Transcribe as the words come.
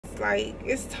Like,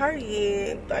 it's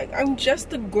Target. Like, I'm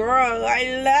just a girl.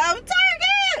 I love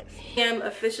Target. I am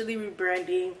officially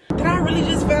rebranding. Did I really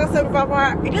just fail 75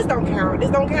 hard? It just don't count.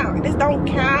 This don't count. This don't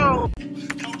count.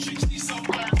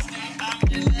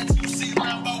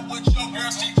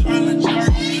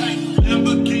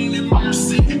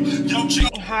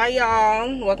 Hi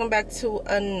y'all, welcome back to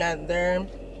another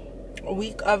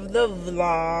week of the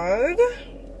vlog.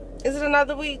 Is it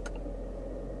another week?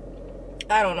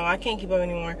 I don't know, I can't keep up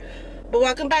anymore. But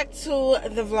welcome back to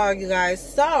the vlog, you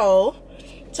guys. So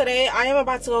today I am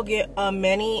about to go get a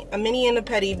mini and a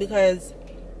pedi because,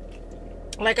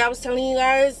 like I was telling you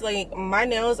guys, like, my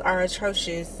nails are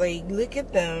atrocious. Like, look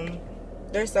at them.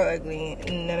 They're so ugly.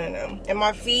 No. And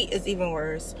my feet is even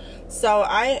worse. So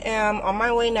I am on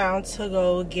my way now to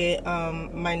go get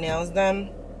my nails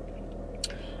done.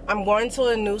 I'm going to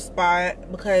a new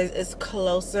spot because it's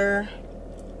closer.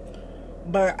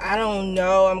 But I don't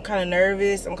know. I'm kind of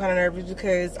nervous. I'm kind of nervous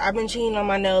because I've been cheating on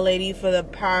my nail lady for the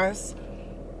past,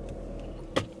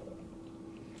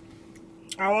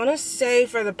 I want to say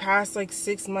for the past like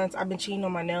 6 months, I've been cheating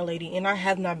on my nail lady, and I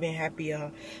have not been happy,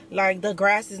 y'all. Like, the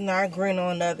grass is not green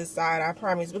on the other side, I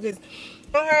promise. Because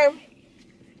on her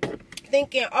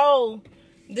thinking, oh,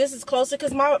 this is closer,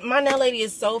 because my nail lady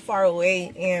is so far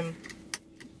away, and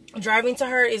driving to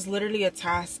her is literally a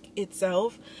task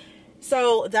itself.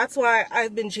 So that's why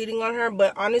I've been cheating on her.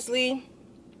 But honestly,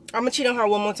 I'm gonna cheat on her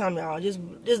one more time, y'all. This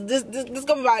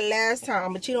gonna be my last time. I'm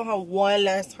gonna cheat on her one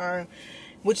last time,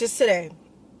 which is today.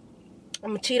 I'm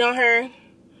gonna cheat on her, and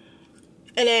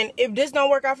then if this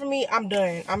don't work out for me, I'm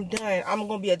done. I'm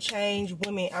gonna be a changed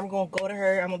woman. I'm gonna go to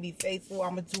her. I'm gonna be faithful.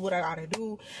 I'm gonna do what I gotta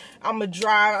do. I'm gonna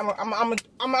drive. I'm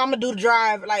gonna do the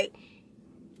drive. Like,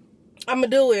 I'm gonna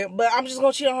do it. But I'm just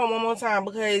gonna cheat on her one more time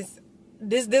because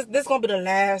this gonna be the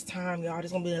last time, y'all.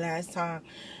 This gonna be the last time.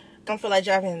 I don't feel like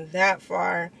driving that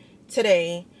far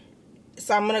today,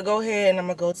 so I'm gonna go ahead and I'm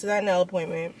gonna go to that nail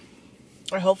appointment,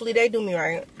 and hopefully they do me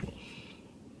right.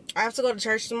 I have to go to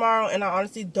church tomorrow, and I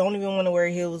honestly don't even want to wear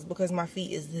heels because my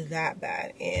feet is that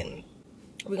bad, and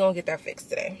we're gonna get that fixed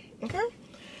today. Okay,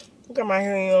 look at my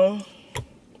hair, y'all.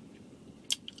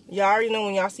 Y'all already know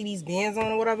when y'all see these bands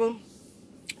on or whatever,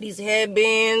 these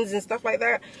headbands and stuff like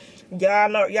that.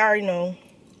 Y'all already know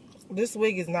this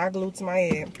wig is not glued to my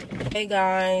head. Hey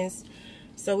guys,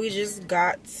 so we just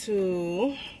got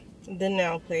to the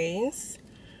nail place,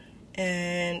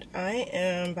 and I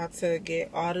am about to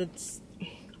get all the,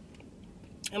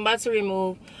 I'm about to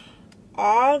remove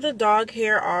all the dog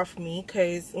hair off me,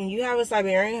 because when you have a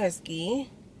Siberian Husky,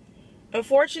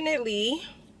 unfortunately,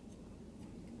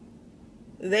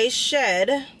 they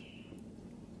shed,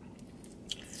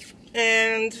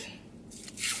 and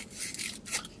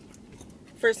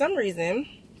for some reason,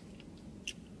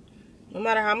 no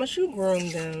matter how much you groom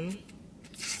them,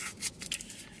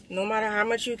 no matter how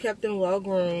much you kept them well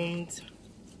groomed,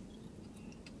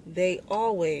 they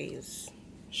always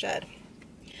shed.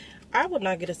 I would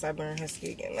not get a Siberian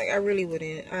Husky again. Like, I really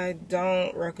wouldn't. I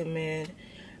don't recommend.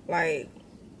 Like,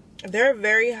 they're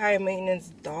very high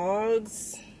maintenance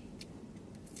dogs,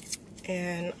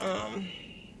 and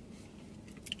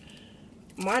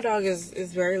my dog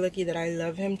is very lucky that I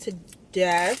love him to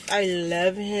death. I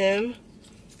love him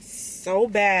so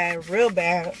bad, real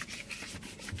bad,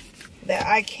 that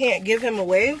I can't give him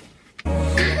away.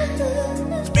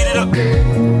 Speed it up, eat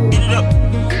it up,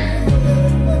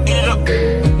 eat it up,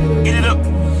 eat it up,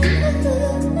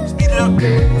 speed it up,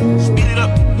 speed it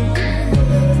up,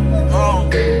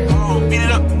 hold on, beat it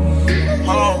up,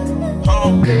 hold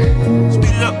on,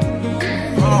 speed it up,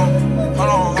 hold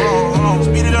on,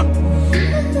 speed it up,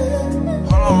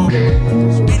 hold on,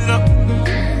 speed it up,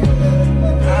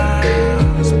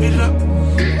 speed it up,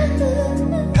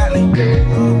 Natalie,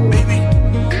 baby,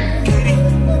 Katie,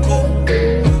 cool,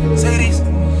 Sadie's,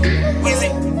 Wheezy,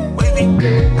 wavy,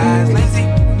 eyes lazy,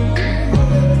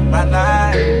 my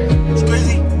life is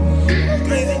crazy,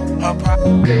 her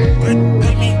problem,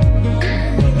 pay me,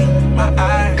 my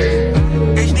eyes,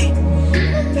 HD,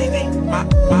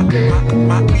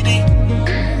 my PD,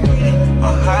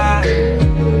 high,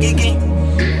 geeky,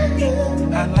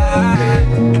 I lie,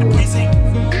 in the precinct,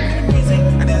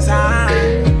 I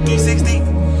design, 360,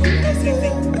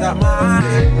 I got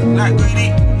mine, not greedy,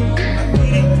 I'm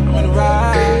in the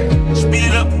ride, speed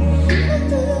it up,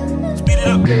 eat it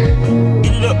up,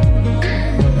 eat it up,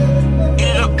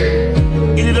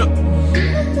 eat it up,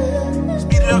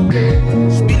 speed it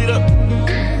up,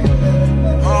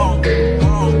 hold on,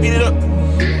 speed it up,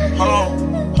 hold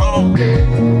on,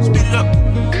 speed it up,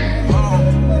 hold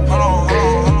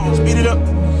on, speed it up,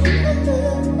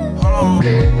 hold on,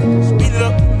 speed it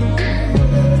up,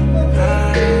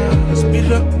 speed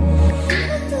it up.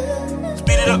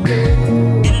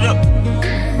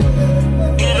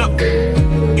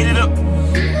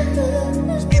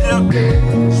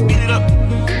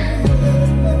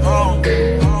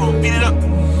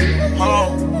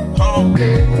 on,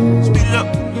 speed it up.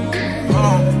 Hold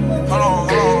on, hold on,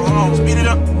 hold on, hold on, speed it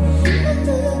up.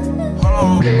 Hold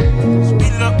on,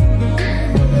 speed it up.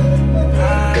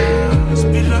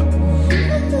 Speed it up.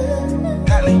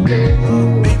 Golly,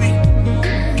 baby,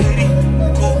 Katie,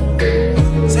 cool,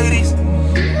 Sadie's,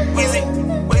 Weezy,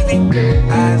 wavy,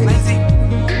 eyes lazy.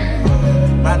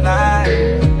 My life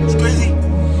is crazy,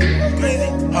 crazy.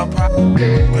 Her pride,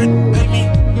 pay me,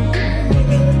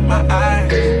 my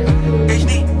eyes,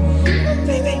 HD,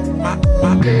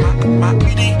 my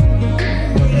BD,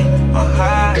 my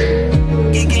high,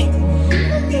 geeky,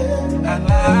 I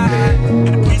lie, in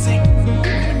the precinct,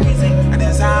 I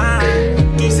design,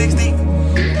 360,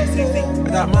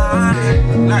 I got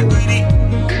mine, not greedy,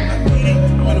 I'm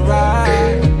in the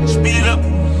ride, speed it up,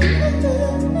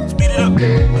 get it up, get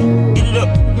it up,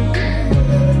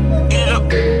 get it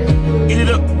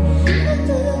up,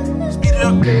 speed it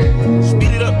up,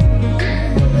 speed it up.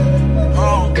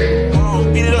 Hold on,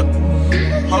 speed it up.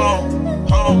 Hold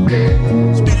on,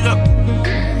 speed it up.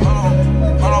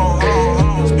 Hold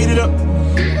on, speed it up.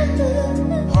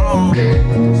 Hold on,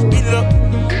 speed it up.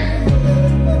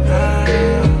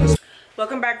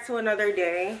 Welcome back to another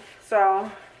day. So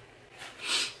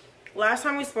last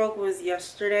time we spoke was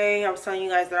yesterday. I was telling you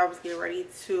guys that I was getting ready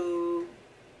to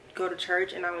go to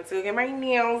church and I went to go get my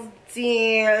nails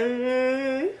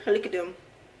done. Look at them.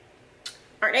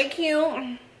 Aren't they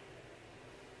cute?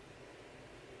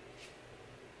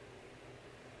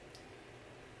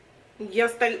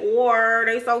 Yes, they are.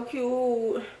 They so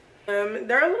cute.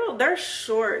 They're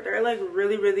short. They're like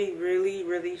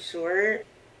really short.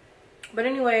 But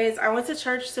anyways, I went to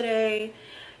church today.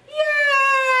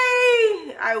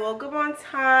 Yay! I woke up on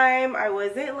time. I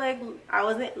wasn't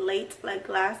late like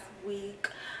last week.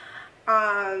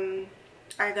 I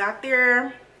got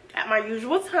there at my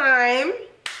usual time.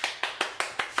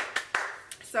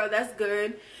 So that's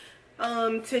good.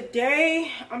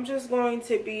 Today I'm just going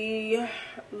to be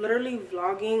literally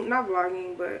vlogging, not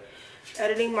vlogging, but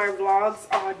editing my vlogs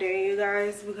all day, you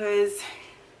guys, because,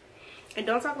 and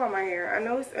don't talk about my hair. I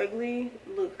know it's ugly.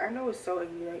 Look, I know it's so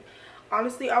ugly. Like,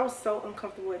 honestly, I was so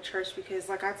uncomfortable at church because,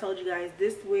 like I told you guys,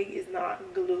 this wig is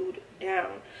not glued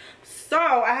down. So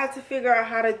I had to figure out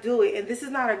how to do it, and this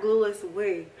is not a glueless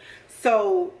wig.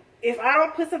 So if I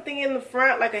don't put something in the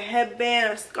front, like a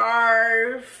headband, a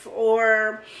scarf,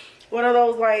 or one of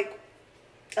those like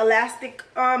elastic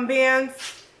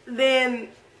bands, then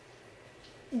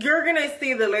you're gonna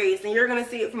see the lace and you're gonna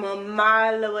see it from a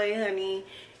mile away, honey.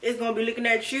 It's gonna be looking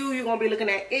at you, you're gonna be looking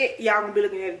at it, y'all gonna be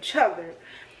looking at each other.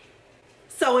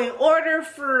 So in order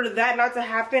for that not to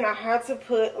happen, I had to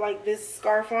put like this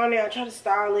scarf on it. I tried to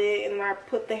style it, and then I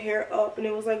put the hair up, and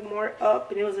it was like more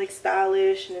up, and it was like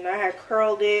stylish, and then I had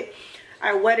curled it.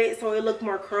 I wet it so it looked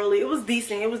more curly. It was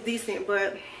decent,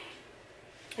 but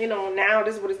you know, now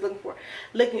this is what it's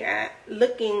looking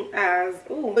as.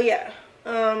 Ooh, but yeah.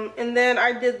 And then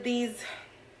I did these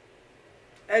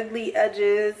ugly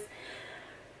edges.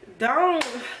 I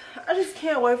just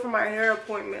can't wait for my hair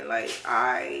appointment. Like,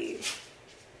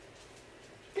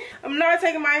 I'm not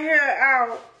taking my hair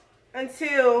out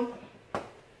until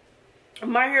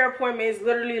my hair appointment is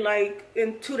literally like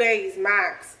in 2 days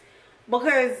max,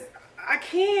 because I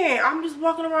can't. I'm just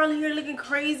walking around here looking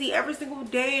crazy every single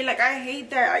day. Like, I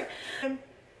hate that. Like,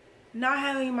 not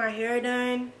having my hair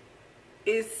done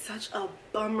is such a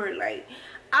bummer. Like,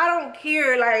 I don't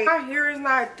care. Like, my hair is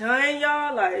not done,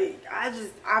 y'all. Like, I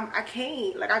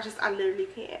can't. Like, I literally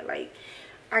can't. Like,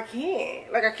 I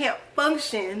can't. Like, I can't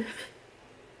function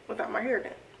without my hair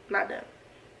done. Not done.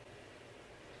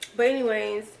 But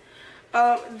anyways,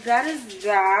 that is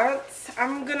that.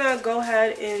 I'm gonna go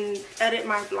ahead and edit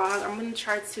my vlog. I'm gonna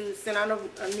try to send out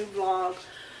a new vlog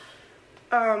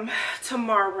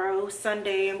tomorrow,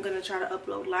 Sunday. I'm gonna try to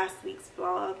upload last week's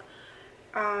vlog.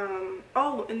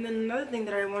 Oh, and then another thing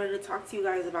that I wanted to talk to you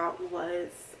guys about was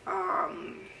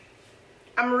I'm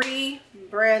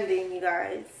rebranding, you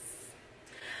guys.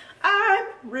 I'm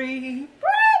rebranding.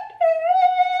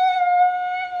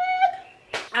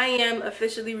 I am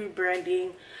officially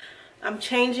rebranding. I'm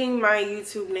changing my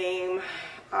YouTube name.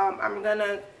 I'm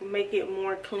gonna make it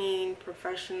more clean,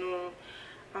 professional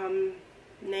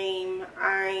name.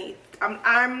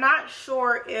 I'm not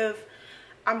sure if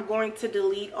I'm going to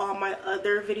delete all my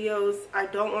other videos. I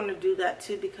don't want to do that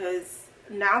too, because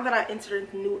now that I entered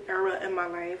a new era in my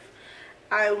life,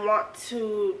 I want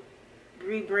to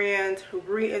rebrand,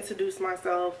 reintroduce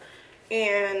myself,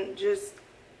 and just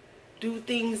do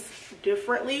things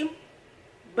differently.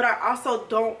 But I also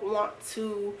don't want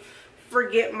to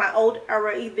forget my old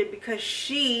era either, because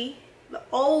the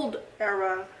old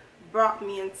era brought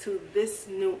me into this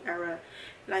new era.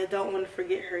 and I don't want to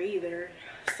forget her either.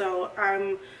 So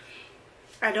I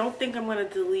don't think I'm going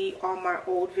to delete all my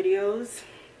old videos,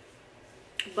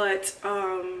 but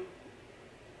I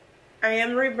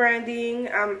am rebranding.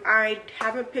 I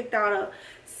haven't picked out a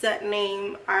set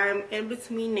name. I'm in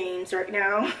between names right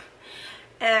now.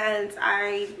 And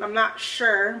I'm not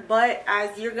sure, but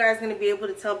as you guys going to be able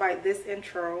to tell by this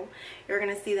intro, you're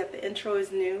going to see that the intro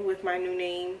is new with my new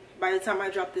name. By the time I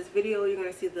drop this video, you're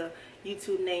going to see the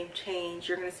YouTube name change.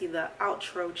 You're going to see the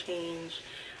outro change.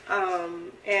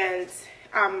 And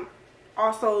I'm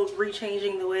also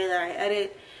rechanging the way that I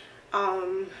edit.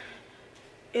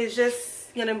 It's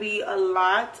just going to be a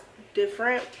lot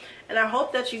different. And I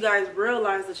hope that you guys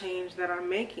realize the change that I'm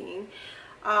making,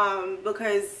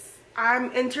 because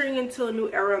I'm entering into a new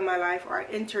era in my life, or I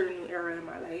entered a new era in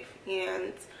my life,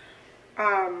 and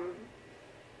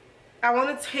I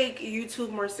want to take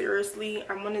YouTube more seriously.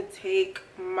 I'm going to take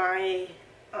my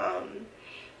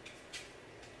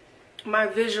my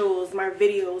visuals, my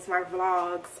videos, my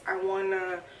vlogs. I want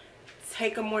to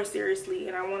take them more seriously,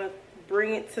 and I want to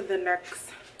bring it to the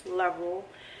next level.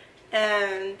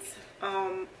 And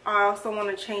I also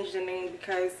want to change the name,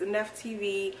 because the Neph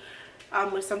TV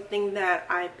was something that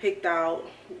I picked out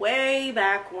way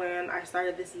back when I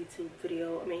started this YouTube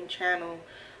channel.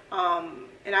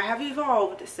 And I have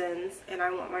evolved since, and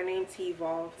I want my name to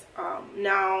evolve.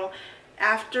 Now,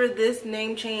 after this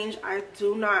name change, I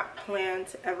do not plan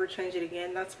to ever change it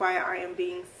again. That's why I am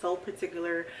being so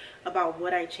particular about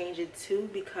what I change it to,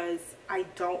 because I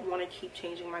don't want to keep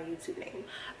changing my YouTube name.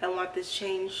 I want this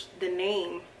the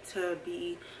name to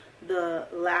be the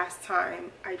last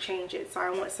time I change it. So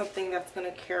I want something that's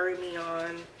going to carry me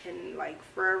on and like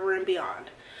forever and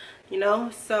beyond, you know.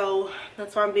 So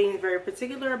that's why I'm being very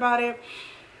particular about it.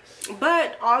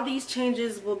 But all these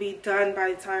changes will be done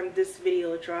by the time this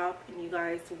video drops, and you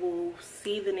guys will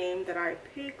see the name that I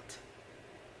picked.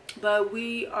 But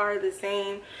we are the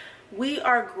same. We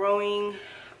are growing.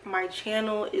 My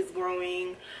channel is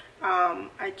growing.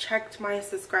 I checked my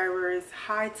subscribers.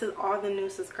 Hi to all the new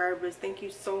subscribers. Thank you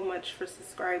so much for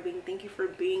subscribing. Thank you for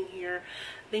being here.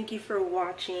 Thank you for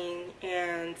watching,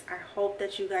 and I hope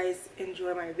that you guys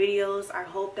enjoy my videos. I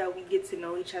hope that we get to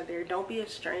know each other. Don't be a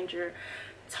stranger.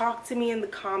 Talk to me in the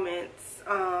comments.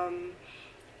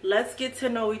 Let's get to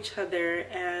know each other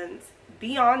and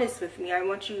be honest with me. I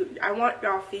want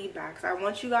y'all feedbacks. I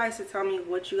want you guys to tell me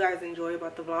what you guys enjoy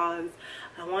about the vlogs.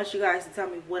 I want you guys to tell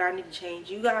me what I need to change.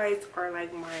 You guys are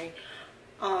like my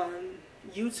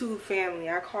YouTube family.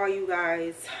 I call you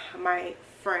guys my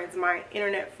friends, my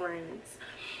internet friends.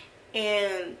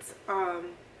 And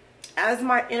as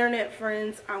my internet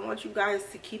friends, I want you guys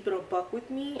to keep it a buck with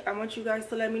me. I want you guys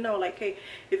to let me know, like, hey,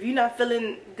 if you're not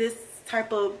feeling this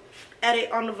type of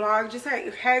edit on the vlog, just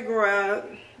like, hey girl,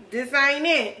 this ain't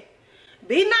it.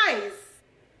 Be nice.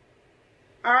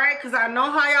 Alright, because I know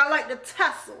how y'all like to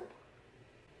tussle.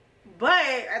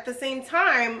 But at the same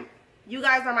time, you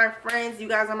guys are my friends. You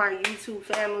guys are my YouTube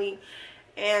family.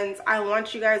 And I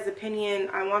want you guys' opinion.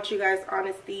 I want you guys'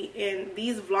 honesty. And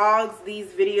these vlogs, these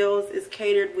videos is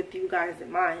catered with you guys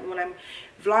in mind. When I'm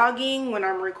vlogging, when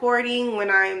I'm recording, when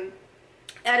I'm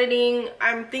editing,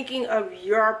 I'm thinking of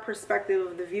your perspective,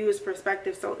 of the viewer's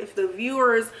perspective. So if the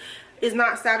viewers is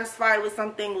not satisfied with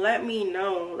something, let me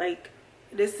know. Like,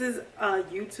 this is a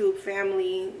YouTube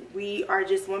family. We are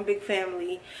just one big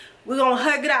family. We're gonna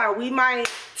hug it out. We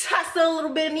might tussle a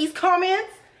little bit in these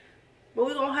comments, but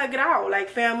we're gonna hug it out like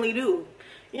family do,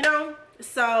 you know.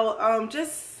 So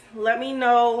just let me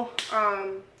know,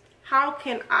 how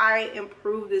can I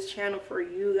improve this channel for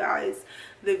you guys,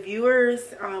 the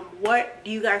viewers? What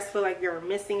do you guys feel like you're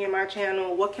missing in my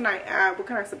channel? What can I add? What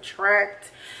can I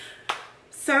subtract?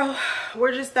 So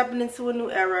we're just stepping into a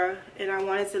new era, and I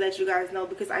wanted to let you guys know,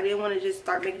 because I didn't want to just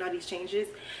start making all these changes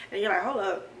and you're like, hold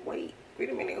up, wait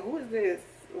a minute, who is this?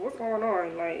 What's going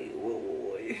on? Like,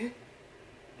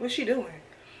 what's she doing?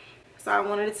 So I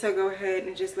wanted to go ahead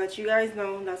and just let you guys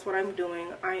know that's what I'm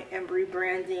doing. I am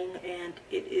rebranding, and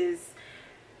it's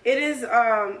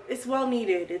well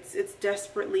needed. It's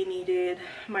desperately needed.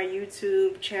 My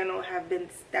YouTube channel have been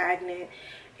stagnant,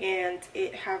 and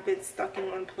it have been stuck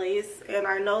in one place, and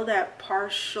I know that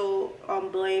partial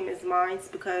blame is mine,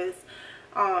 because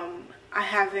I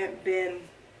haven't been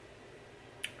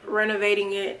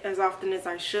renovating it as often as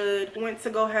I should. I went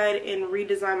to go ahead and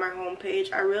redesign my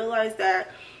homepage. I realized that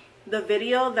the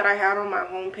video that I had on my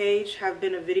homepage have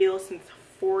been a video since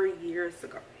 4 years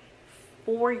ago.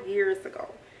 4 years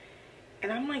ago.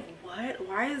 And I'm like, what?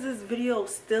 Why is this video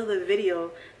still the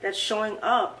video that's showing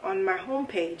up on my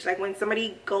homepage? Like, when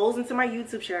somebody goes into my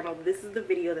YouTube channel, this is the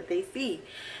video that they see.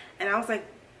 And I was like,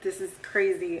 this is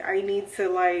crazy. I need to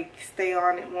like stay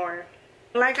on it more.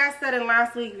 Like I said in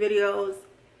last week's videos,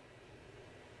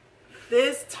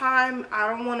 this time I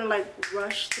don't want to like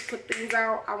rush to put things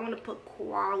out. I want to put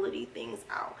quality things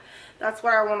out. That's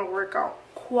what I want to work out,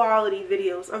 quality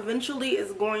videos. Eventually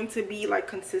it's going to be like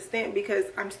consistent because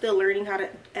I'm still learning how to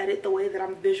edit the way that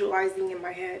I'm visualizing in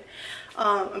my head.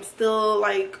 I'm still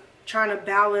like trying to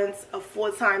balance a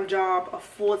full-time job, a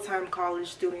full-time college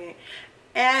student,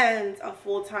 and a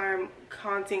full-time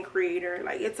content creator.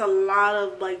 Like, it's a lot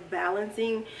of like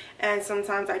balancing, and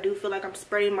sometimes I do feel like I'm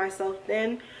spreading myself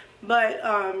thin. But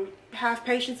have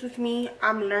patience with me.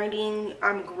 I'm learning,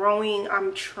 I'm growing,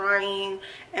 I'm trying,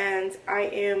 and I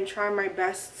am trying my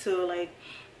best to like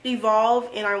evolve,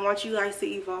 and I want you guys to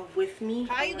evolve with me.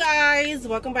 Hi you guys,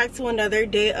 welcome back to another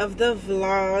day of the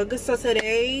vlog. So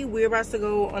today we're about to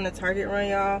go on a Target run,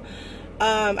 y'all.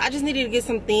 I just needed to get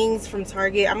some things from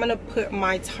Target. I'm gonna put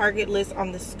my Target list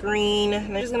on the screen,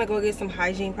 and I'm just gonna go get some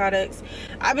hygiene products.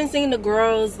 I've been seeing the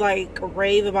girls like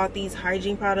rave about these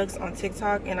hygiene products on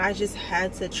TikTok, and I just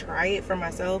had to try it for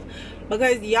myself,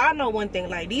 because y'all know one thing,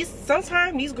 like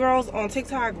sometimes these girls on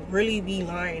TikTok really be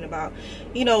lying about,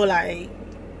 you know, like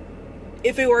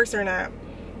if it works or not.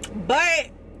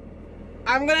 But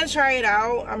I'm gonna try it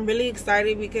out. I'm really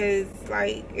excited because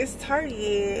like it's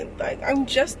Target. Like, I'm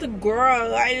just a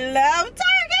girl, I love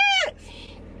Target.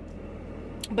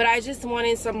 But I just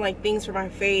wanted some like things for my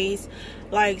face,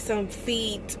 like some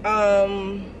feet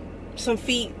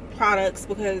products,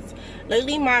 because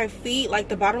lately my feet, like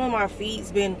the bottom of my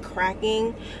feet's been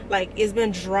cracking, like it's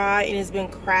been dry and it's been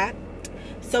cracked.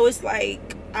 So it's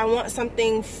like I want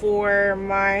something for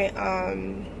my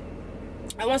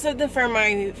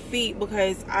feet,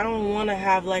 because I don't want to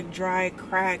have like dry,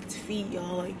 cracked feet,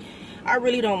 y'all. Like, I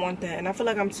really don't want that, and I feel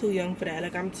like I'm too young for that.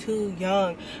 Like, I'm too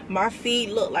young. My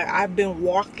feet look like I've been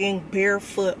walking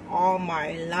barefoot all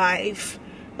my life.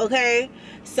 Okay,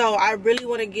 so I really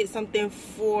want to get something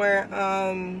for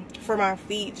my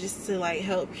feet, just to like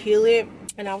help heal it,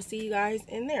 and I'll see you guys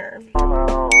in there.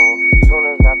 Soon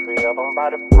as I free up, I'm about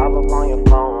to pop up on your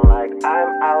phone like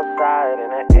I'm outside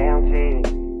in an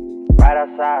AMG. Right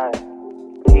outside,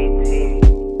 TT,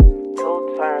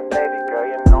 two-turn, baby girl,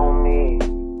 you know me.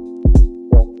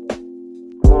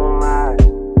 Who am I?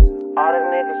 All the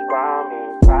niggas around me,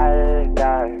 ride or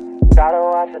die. Gotta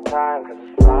watch the time, cause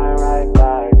it's flying right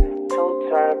by.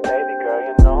 Two-turn, baby girl,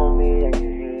 you know me.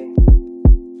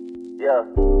 Yeah.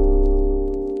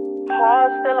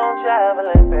 Heart still on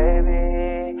javelin, baby.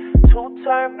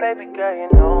 Two-turn, baby girl, you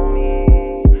know me.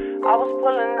 I was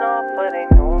pulling off, but they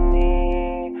knew me.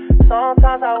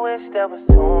 Sometimes I wish there was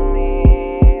two of me,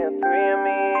 or three of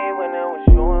me, when it was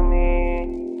you and me.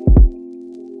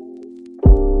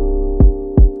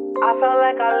 I felt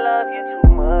like I love you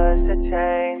too much to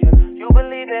change you. You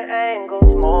believe in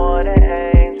angels more than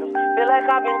angels. Feel like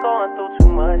I've been going through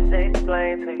too much to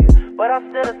explain to you, but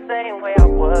I'm still the same way I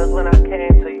was when I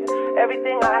came to you.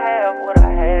 Everything I have, what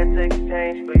I had to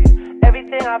exchange for you.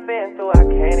 Everything I've been through, I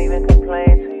can't even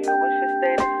complain to you. Wish it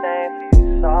stayed the same for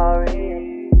you, sorry.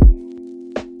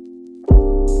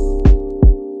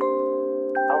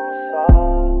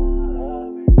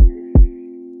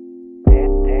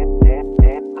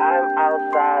 I'm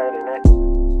outside in it.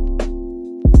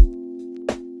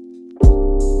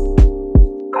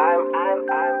 I'm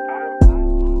outside in it.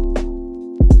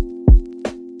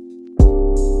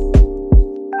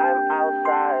 I'm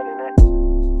outside in it.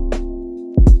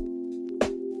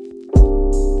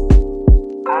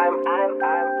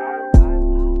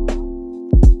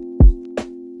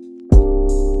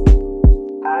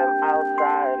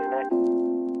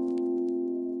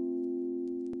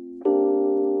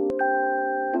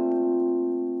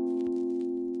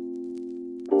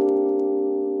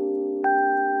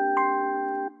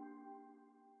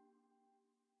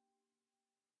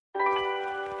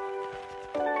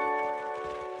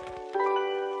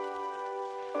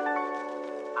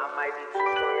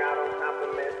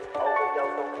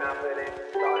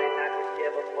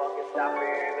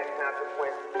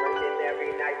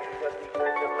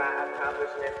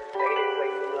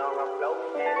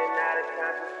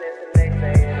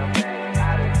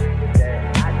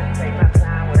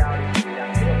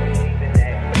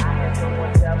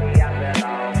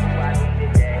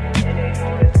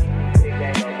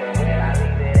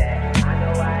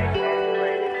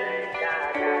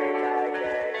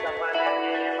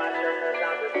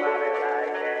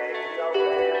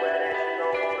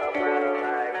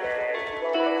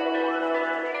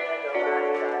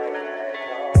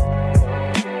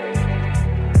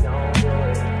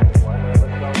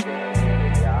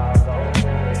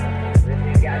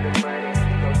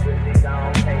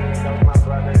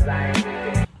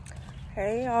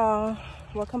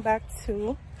 welcome back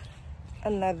to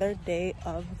another day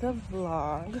of the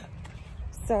vlog.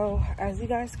 So as you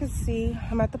guys can see,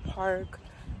 I'm at the park.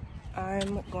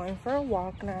 I'm going for a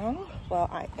walk now. Well,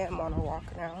 I am on a walk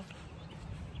now.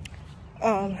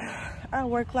 I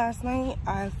worked last night.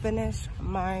 I finished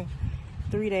my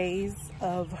 3 days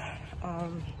of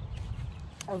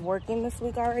working this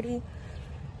week already,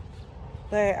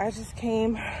 but I just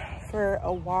came for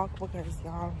a walk because,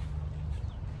 y'all,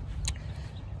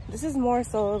 this is more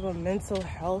so of a mental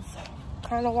health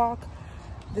kind of walk.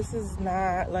 This is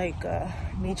not like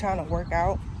me trying to work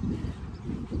out.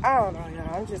 I don't know,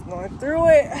 y'all. I'm just going through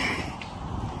it.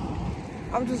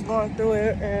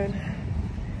 And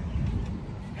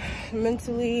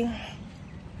mentally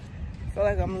I feel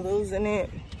like I'm losing it.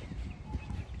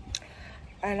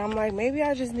 And I'm like, maybe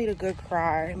I just need a good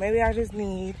cry. Maybe I just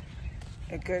need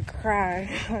a good cry.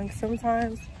 Like,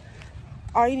 sometimes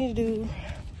all you need to do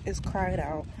is cry it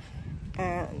out,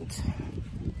 and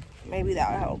maybe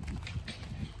that'll help.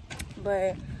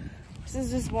 But this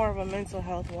is just more of a mental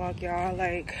health walk, y'all.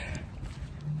 Like,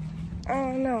 I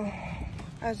don't know,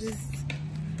 I just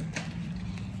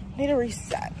need a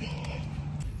reset.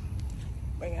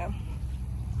 But yeah,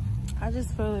 I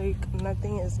just feel like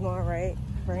nothing is going right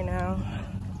now.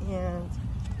 And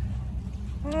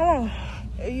I don't know,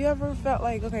 you ever felt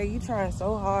like, okay, you trying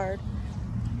so hard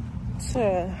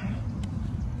to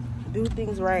do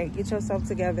things right, get yourself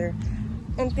together,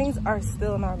 and things are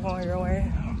still not going your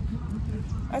way?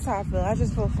 That's how I feel. I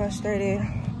just feel frustrated.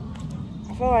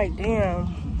 I feel like, damn,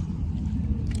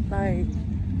 like,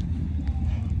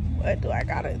 what do I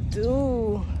gotta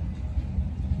do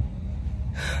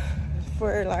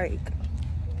for, like,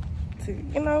 to,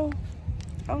 you know,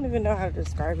 I don't even know how to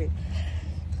describe it.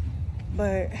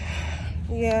 But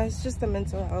yeah, it's just a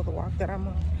mental health walk that I'm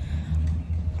on.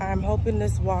 I'm hoping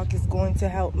this walk is going to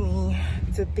help me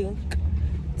to think,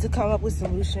 to come up with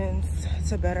solutions,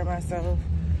 to better myself,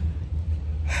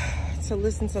 to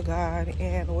listen to God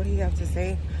and what he has to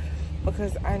say,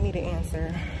 because I need an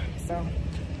answer. So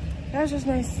that's just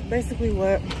basically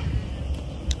what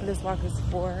this walk is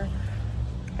for.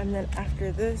 And then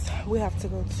after this, we have to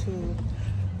go to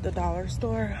the dollar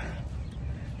store.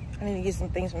 I need to get some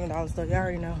things from the dollar store. You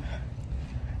already know,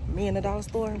 me and the dollar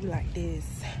store, we like this.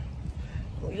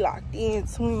 We locked in,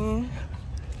 twin.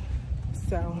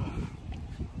 So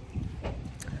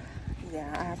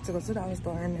yeah, I have to go to the dollar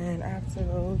store, and then I have to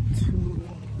go to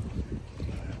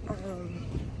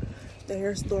the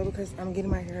hair store because I'm getting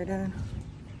my hair done.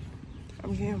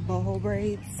 I'm getting boho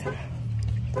braids. So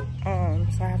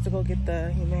I have to go get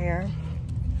the human hair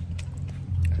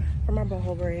for my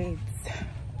boho braids.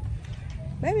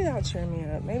 Maybe that'll cheer me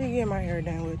up. Maybe getting my hair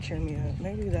done will cheer me up.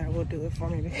 Maybe that will do it for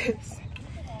me, because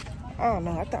I don't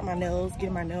know. I thought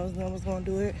getting my nails done was gonna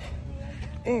do it.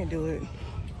 It didn't do it.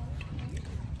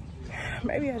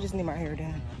 Maybe I just need my hair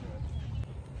done.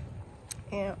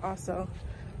 And also,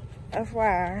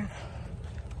 FYI,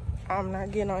 I'm not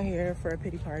getting on here for a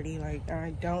pity party. Like,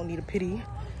 I don't need a pity.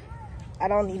 I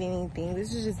don't need anything.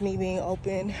 This is just me being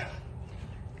open.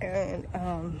 And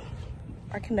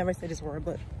I can never say this word,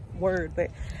 but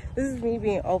this is me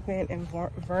being open and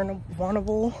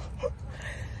vulnerable.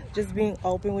 Just being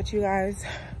open with you guys,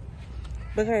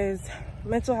 because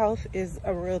mental health is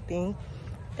a real thing,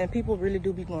 and people really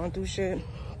do be going through shit.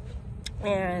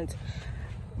 And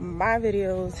my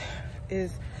videos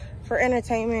is for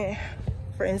entertainment,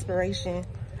 for inspiration,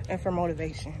 and for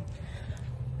motivation.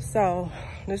 So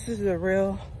this is the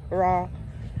real, raw,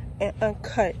 and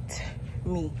uncut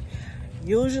me.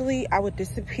 Usually I would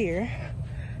disappear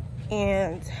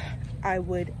and I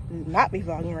would not be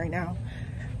vlogging right now.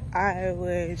 I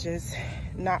would just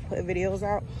not put videos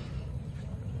out.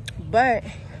 But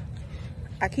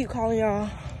I keep calling y'all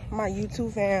my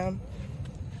YouTube fam,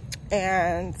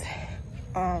 and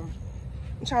I'm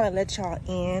trying to let y'all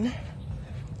in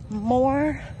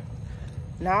more.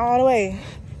 Not all the way,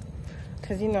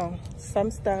 because, you know, some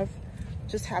stuff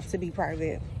just have to be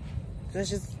private. That's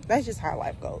just how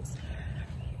life goes.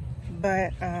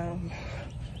 But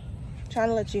trying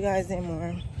to let you guys in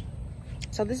more.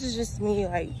 So this is just me,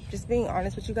 like, just being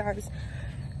honest with you guys,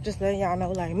 just letting y'all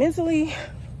know, like, mentally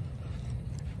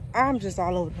I'm just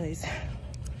all over the place.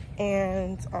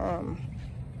 And I'm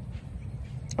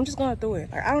just going through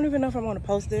it. Like, I don't even know if I'm going to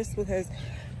post this, because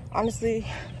honestly,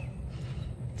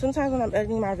 sometimes when I'm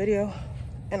editing my video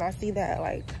and I see that,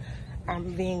 like,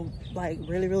 I'm being, like,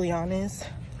 really honest,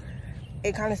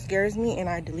 it kind of scares me, and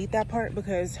I delete that part,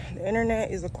 because the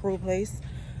internet is a cruel place,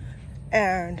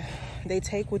 and they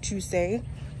take what you say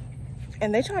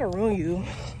and they try to ruin you,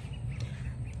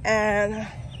 and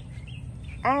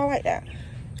I don't like that.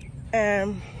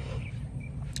 And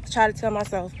try to tell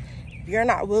myself, if you're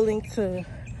not willing to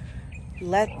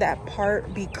let that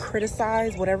part be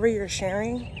criticized, whatever you're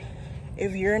sharing,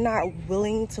 if you're not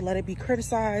willing to let it be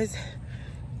criticized,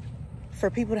 for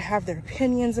people to have their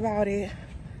opinions about it,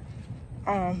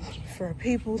 for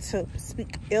people to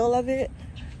speak ill of it,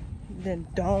 then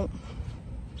don't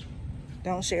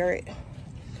share it.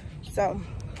 So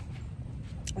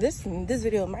this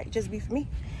video might just be for me.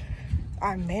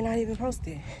 I may not even post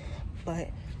it, but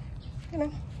you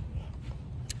know,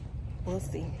 we'll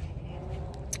see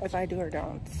if I do or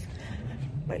don't.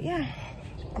 But yeah,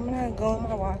 I'm gonna go on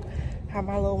my walk, have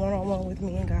my little one-on-one with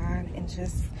me and God, and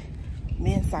just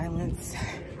be in silence.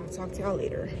 I'll talk to y'all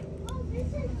later.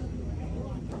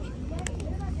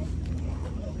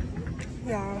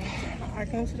 Y'all, I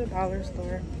came to the dollar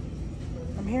store.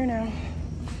 I'm here now.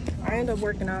 I end up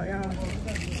working out, y'all.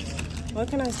 What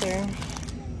can I say?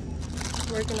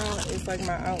 Working out is like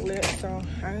my outlet, so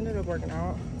I ended up working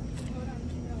out.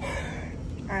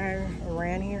 I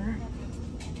ran here.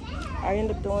 I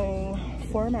ended up doing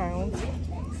 4 miles,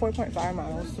 4.5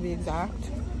 miles to be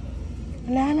exact.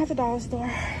 Now I'm at the dollar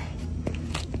store.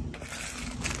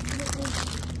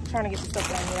 Trying to get the stuff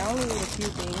down here. I only need a few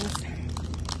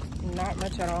things. Not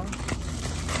much at all.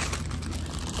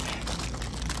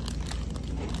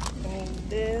 I need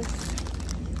this.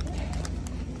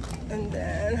 And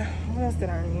then, what else did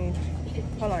I need?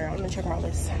 Hold on, y'all. Let me check my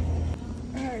list.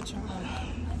 Alright,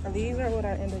 y'all. These are what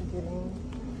I ended up getting.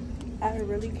 I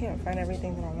really can't find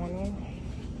everything that I wanted,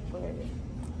 but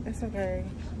it's okay.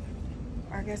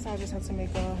 I guess I'll just have to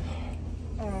make a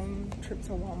trip to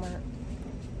Walmart.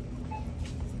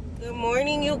 Good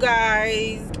morning, you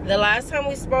guys. The last time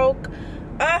we spoke,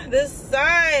 the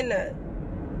sun.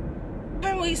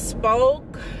 When we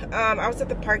spoke, I was at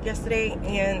the park yesterday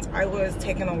and I was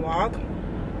taking a walk,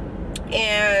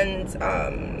 and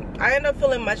I ended up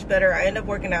feeling much better. I ended up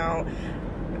working out.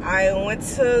 I went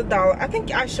to I think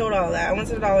I showed all that. I went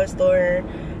to the dollar store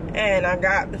and I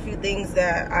got the few things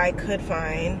that I could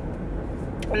find,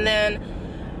 and then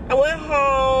I went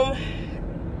home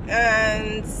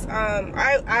and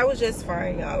I was just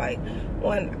fine, y'all. Like,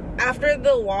 after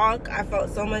the walk, I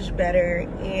felt so much better,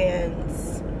 and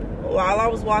while I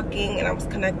was walking and I was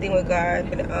connecting with God,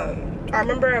 I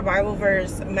remember a Bible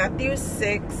verse, Matthew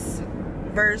 6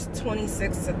 verse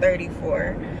 26 to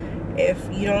 34. If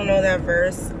you don't know that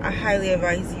verse, I highly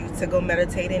advise you to go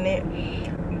meditate in it.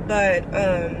 But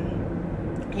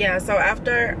yeah, so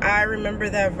after I remember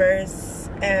that verse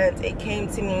and it came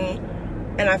to me,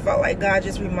 and I felt like God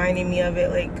just reminded me of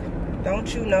it, like,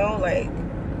 don't you know, like,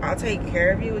 I'll take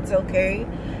care of you, it's okay.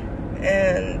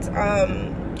 And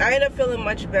I ended up feeling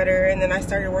much better, and then I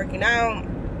started working out.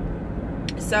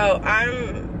 So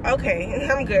I'm okay.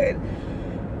 I'm good.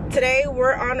 Today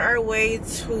we're on our way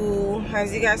to,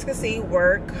 as you guys can see,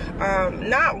 work.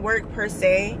 Not work per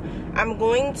se. I'm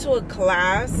going to a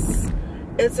class.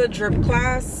 It's a drip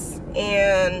class,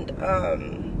 and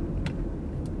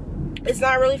it's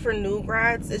not really for new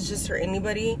grads. It's just for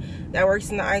anybody that works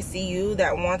in the ICU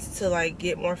that wants to like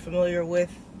get more familiar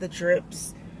with the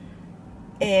drips.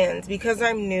 And because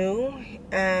I'm new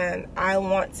and I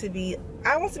want to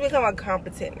become a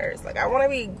competent nurse. Like, I want to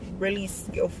be really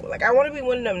skillful. Like, I want to be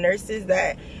one of them nurses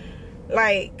that,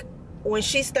 like, when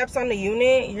she steps on the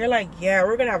unit, you're like, yeah,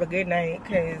 we're gonna have a good night,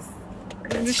 because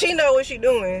she know what she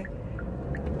doing.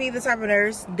 Be the type of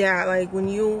nurse that, like, when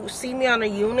you see me on a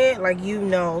unit, like, you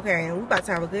know, okay, we about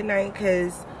to have a good night,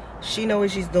 because she know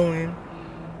what she's doing.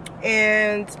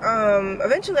 And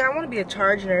eventually I want to be a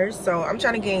charge nurse, so I'm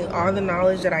trying to gain all the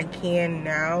knowledge that I can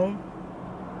now,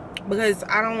 because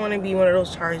I don't want to be one of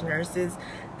those charge nurses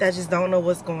that just don't know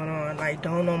what's going on, like,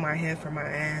 don't know my head from my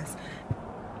ass.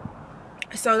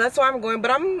 So that's why I'm going,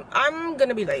 but I'm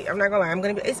gonna be late. I'm not gonna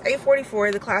lie. It's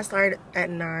 8:44. The class started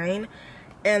at 9,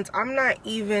 and I'm not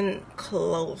even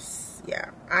close.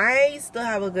 Yeah, I still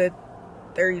have a good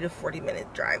 30 to 40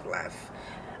 minute drive left.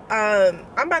 I'm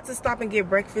about to stop and get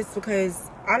breakfast, because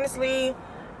honestly,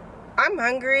 I'm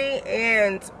hungry,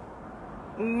 and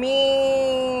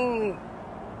me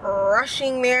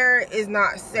rushing there is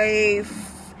not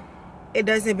safe. It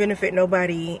doesn't benefit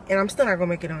nobody, and I'm still not gonna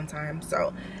make it on time.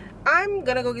 So I'm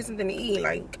gonna go get something to eat.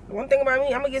 Like, one thing about me,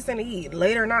 I'm gonna get something to eat.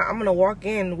 Later or not, I'm gonna walk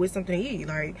in with something to eat.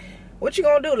 Like, what you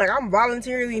gonna do? Like, I'm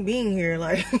voluntarily being here.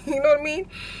 Like, you know what I mean?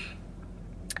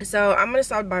 So I'm gonna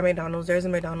stop by McDonald's. There's a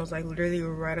McDonald's like literally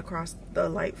right across the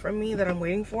light from me that I'm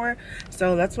waiting for.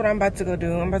 So that's what I'm about to go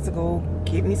do. I'm about to go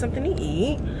get me something to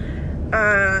eat,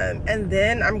 and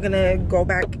then I'm gonna go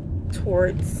back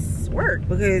towards work,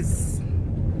 because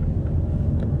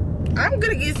I'm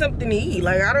gonna get something to eat.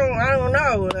 Like, I don't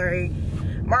know, like,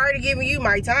 I'm already giving you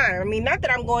my time. I mean, not that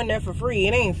I'm going there for free.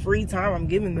 It ain't free time I'm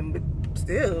giving them, but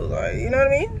still, like, you know what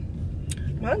I mean?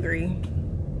 I'm hungry.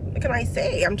 What can I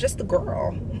say? I'm just a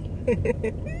girl.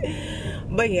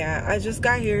 But yeah, I just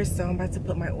got here, so I'm about to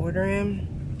put my order in.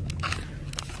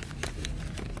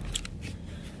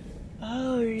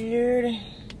 Oh, Lord.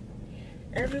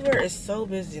 Everywhere is so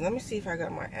busy. Let me see if I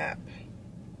got my app.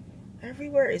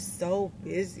 Everywhere is so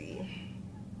busy.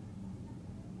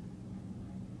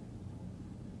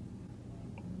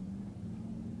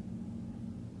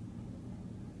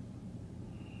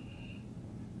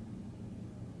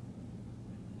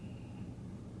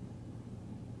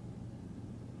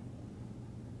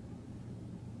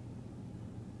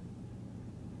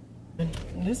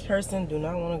 This person do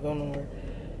not want to go nowhere.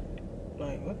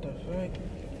 Like, what the fuck?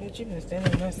 Bitch, you been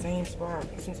standing in that same spot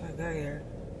since I got here.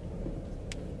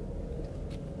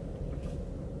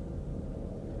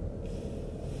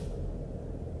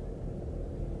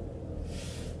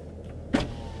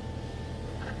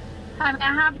 Hi, may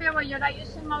I help you? Were you not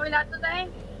using mobile app today?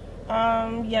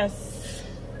 Yes.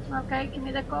 Okay, give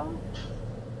me the code.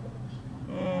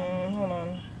 Hold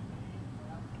on.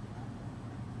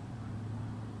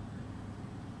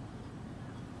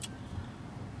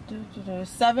 Do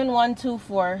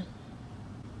 7124.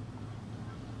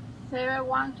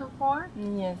 7124.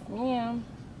 Yes, ma'am.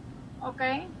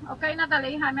 Okay. Okay,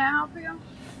 Natalie, how may I help you?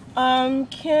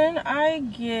 Can I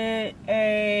get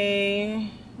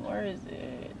a, where is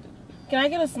it? Can I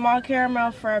get a small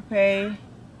caramel frappe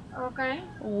Okay.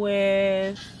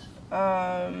 with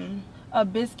a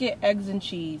biscuit, eggs, and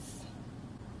cheese?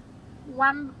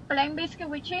 One plain biscuit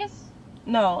with cheese?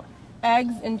 No,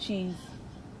 eggs and cheese.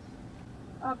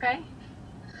 Okay.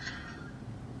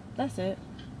 That's it.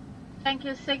 Thank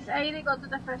you. 680. Go to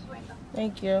the first window.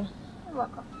 Thank you. You're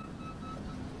welcome.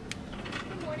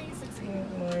 Good morning, 680.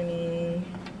 Good morning.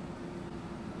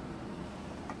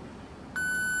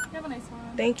 Have a nice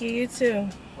one. Thank you, you too.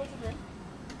 What's the drink?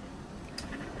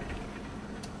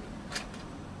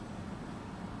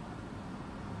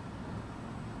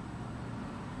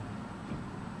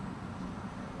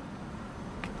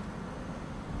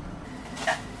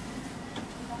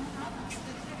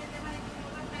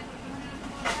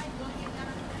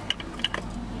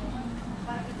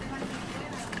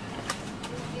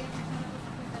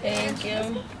 Thank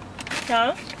you.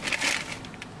 Huh?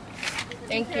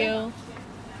 Thank you.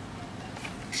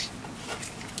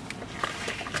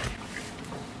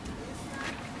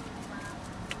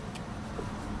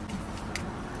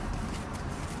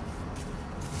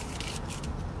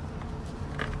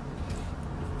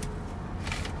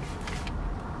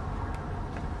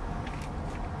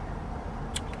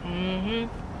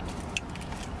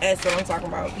 That's what I'm talking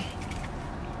about.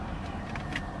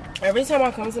 Every time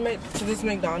I come to this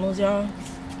McDonald's, y'all,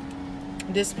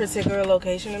 this particular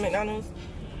location of McDonald's,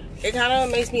 it kind of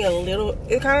makes me sad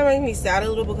a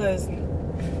little, because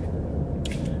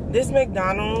this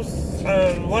McDonald's,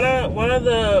 one of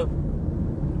the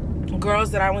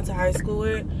girls that I went to high school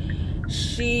with,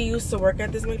 she used to work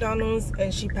at this McDonald's,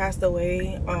 and she passed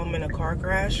away in a car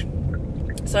crash.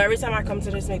 So every time I come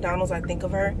to this McDonald's, I think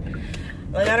of her.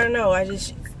 Like, I don't know,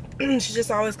 she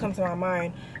just always comes to my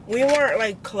mind. We weren't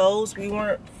like close, we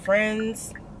weren't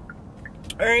friends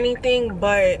or anything,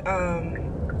 but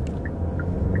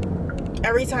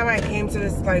every time I came to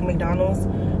this like McDonald's,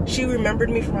 she remembered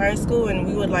me from high school, and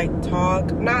we would like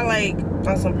talk, not like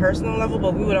on some personal level,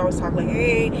 but we would always talk like,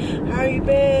 hey, how you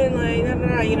been,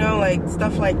 like, you know, like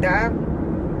stuff like that.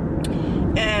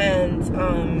 And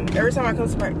every time I come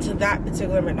to that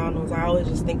particular McDonald's, I always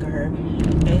just think of her,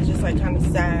 and it's just like kind of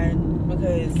sad,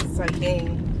 because it's like,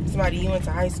 dang, somebody you went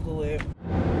to high school with.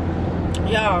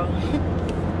 Y'all,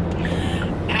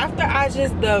 after I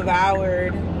just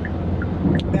devoured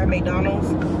that McDonald's,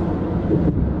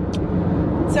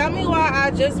 tell me why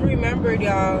I just remembered,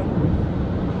 y'all,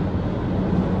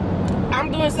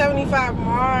 I'm doing 75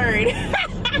 hard.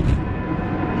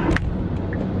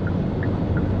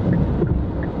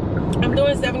 I'm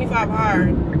doing 75 hard.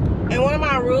 And one of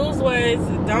my rules was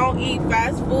don't eat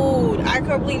fast food. I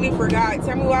completely forgot.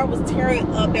 Tell me why I was tearing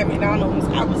up that McDonald's.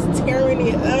 I was tearing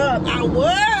it up. I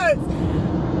was.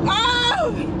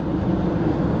 Oh!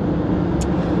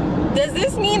 Does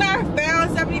this mean I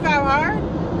found 75 hard?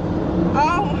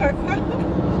 Oh my God.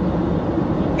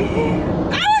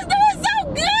 I was doing so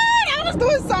good. I was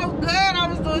doing so good. I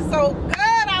was doing so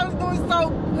good. I was doing so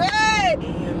good.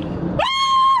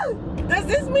 Woo! Does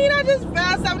this mean I just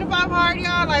found 75 hard,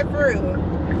 y'all? Like, for real?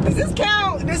 Does this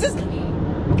count? Does this...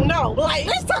 No, like,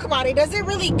 let's talk about it. Does it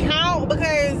really count?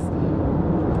 Because,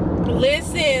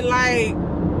 listen, like,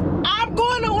 I'm I'm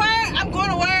going to work. I'm going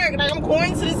to work. Like, I'm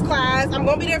going to this class. I'm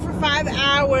going to be there for 5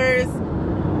 hours.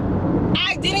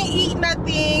 I didn't eat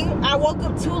nothing. I woke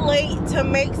up too late to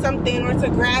make something or to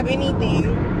grab anything.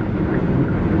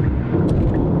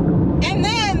 And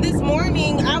then this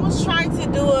morning, I was trying to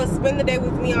do a spend the day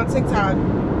with me on TikTok.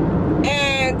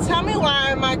 And tell me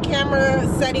why my camera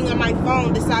setting on my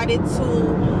phone decided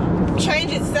to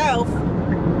change itself.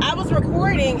 I was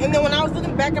recording, and then when I was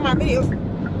looking back at my videos,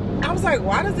 I was like,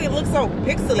 why does it look so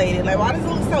pixelated? Like, why does it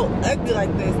look so ugly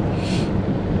like this?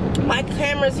 My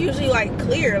camera's usually like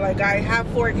clear, like I have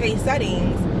 4K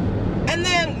settings. And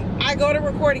then I go to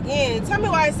record again. Tell me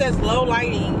why it says low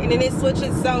lighting, and then it switches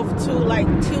itself to like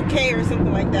 2K or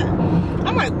something like that.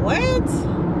 I'm like, what?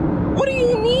 What do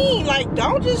you mean? Like,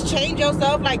 don't just change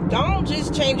yourself. Like, don't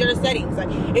just change your settings. Like,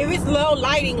 if it's low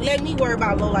lighting, let me worry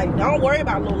about low lighting. Don't worry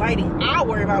about low lighting. I'll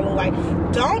worry about low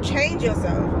lighting. Don't change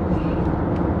yourself.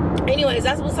 Anyways,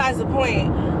 that's besides the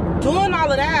point. Doing all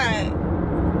of that,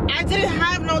 I didn't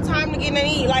have no time to get nothing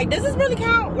to eat. Like, does this really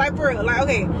count? Like, for real. Like,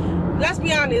 okay, let's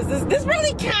be honest. Does this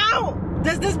really count?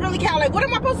 Does this really count? Like, what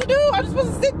am I supposed to do? I'm just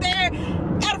supposed to sit there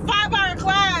at a 5-hour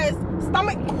class,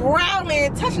 stomach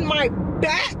growling, touching my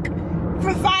back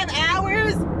for 5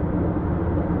 hours?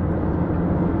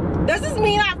 Does this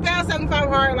mean I failed 75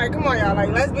 hard? Like, come on, y'all. Like,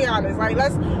 let's be honest. Like,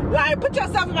 let's, like, put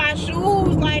yourself in my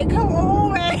shoes. Like, come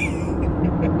on, man.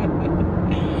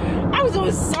 I was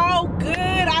doing so good.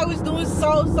 I was doing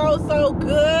so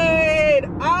good.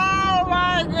 Oh,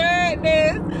 my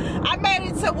goodness. I made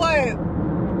it to,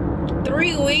 what,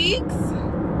 3 weeks?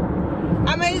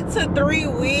 I made it to 3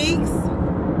 weeks.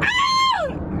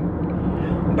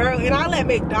 Bro, and I let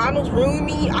McDonald's ruin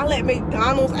me. I let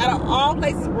McDonald's, out of all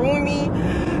places, ruin me.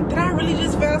 Did I really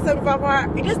just fail 75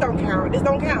 hard? It just don't count. This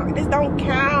don't count. This don't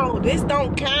count. This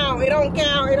don't count. It don't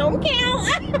count. It don't count.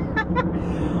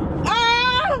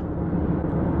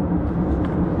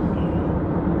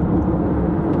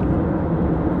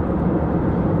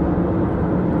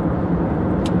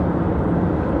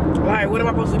 Like, what am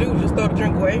I supposed to do? Just throw the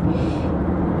drink away?